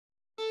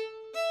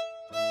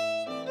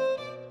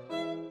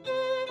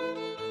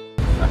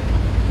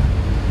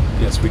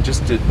we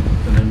just did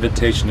an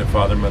invitation to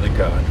Father, Mother,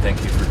 God.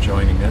 Thank you for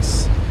joining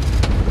us.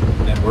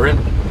 And we're in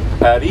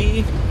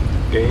Paris,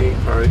 gay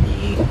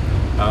party,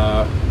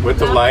 with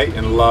the light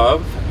and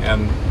love,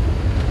 and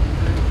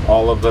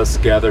all of us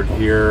gathered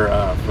here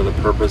for the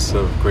purpose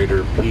of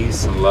greater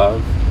peace and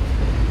love.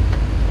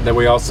 That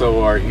we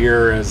also are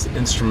here as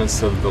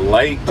instruments of the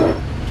light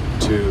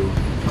to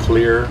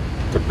clear,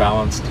 to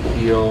balance, to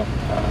heal.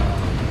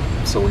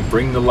 So we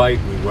bring the light,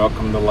 we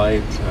welcome the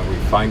light, we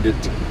find it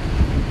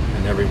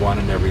in everyone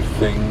and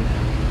everything.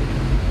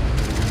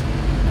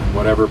 And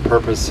whatever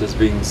purpose is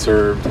being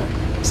served,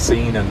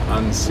 seen and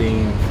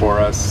unseen for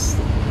us,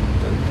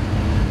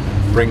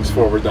 that brings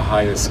forward the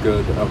highest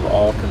good of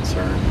all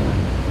concerned.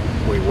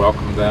 We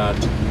welcome that,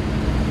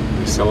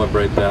 we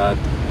celebrate that,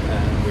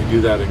 and we do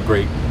that in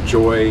great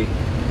joy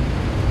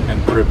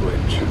and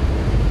privilege.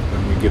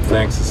 And we give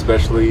thanks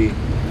especially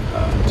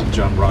to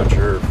John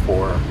Roger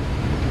for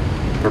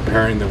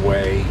preparing the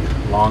way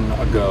long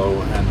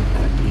ago and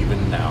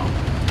even now.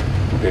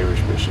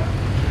 Bearish Bishop.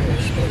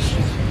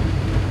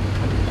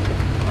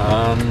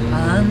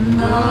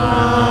 Anna.